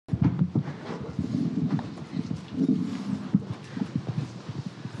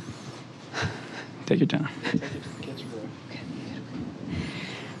Take your time.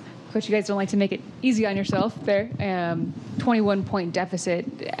 Coach, you guys don't like to make it easy on yourself there. 21-point deficit.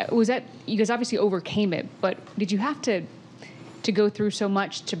 Was that, you guys obviously overcame it, but did you have to go through so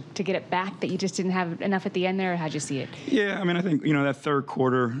much to get it back that you just didn't have enough at the end there, or how'd you see it? Yeah, I mean, I think, that third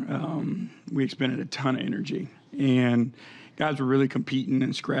quarter, we expended a ton of energy, and guys were really competing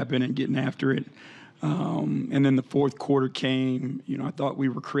and scrapping and getting after it. And then the fourth quarter came, I thought we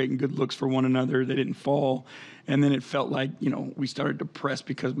were creating good looks for one another. They didn't fall. And then it felt like, we started to press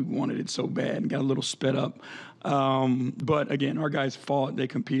because we wanted it so bad and got a little sped up. But again, our guys fought. They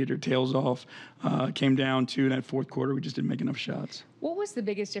competed their tails off. Came down to that fourth quarter. We just didn't make enough shots. What was the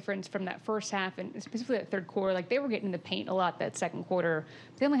biggest difference from that first half and specifically that third quarter? Like, they were getting in the paint a lot that second quarter.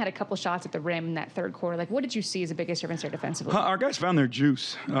 They only had a couple shots at the rim in that third quarter. Like, what did you see as the biggest difference there defensively? Our guys found their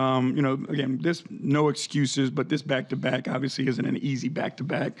juice. Again, this no excuses, but this back-to-back obviously isn't an easy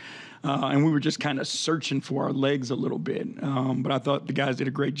back-to-back. And we were just kind of searching for our legs a little bit. But I thought the guys did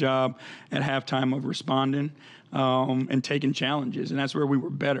a great job at halftime of responding and taking challenges. And that's where we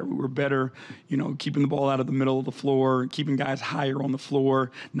were better. We were better, keeping the ball out of the middle of the floor, keeping guys higher on the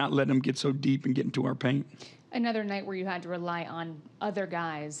floor, not letting them get so deep and get into our paint. Another night where you had to rely on other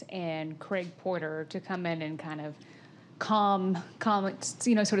guys and Craig Porter to come in and kind of calm,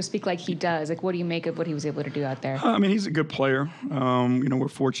 so to speak, like he does. Like, what do you make of what he was able to do out there? I mean, he's a good player. We're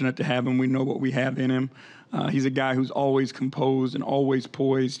fortunate to have him. We know what we have in him. He's a guy who's always composed and always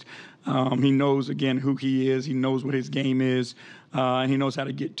poised. He knows, again, who he is. He knows what his game is, and he knows how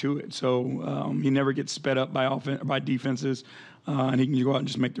to get to it. So he never gets sped up by defenses, and he can go out and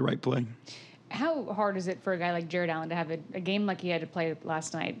just make the right play. How hard is it for a guy like Jared Allen to have a game like he had to play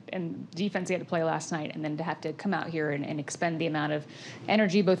last night and defense he had to play last night, and then to have to come out here and expend the amount of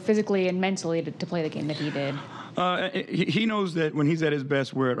energy, both physically and mentally, to play the game that he did? He knows that when he's at his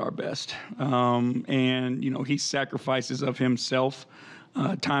best, we're at our best. And he sacrifices of himself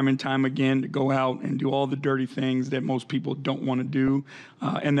time and time again to go out and do all the dirty things that most people don't want to do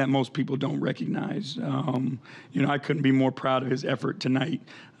and that most people don't recognize. I couldn't be more proud of his effort tonight.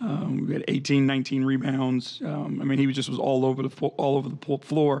 We had 18, 19 rebounds. He was all over the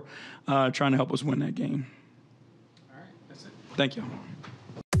floor trying to help us win that game. All right, that's it. Thank you.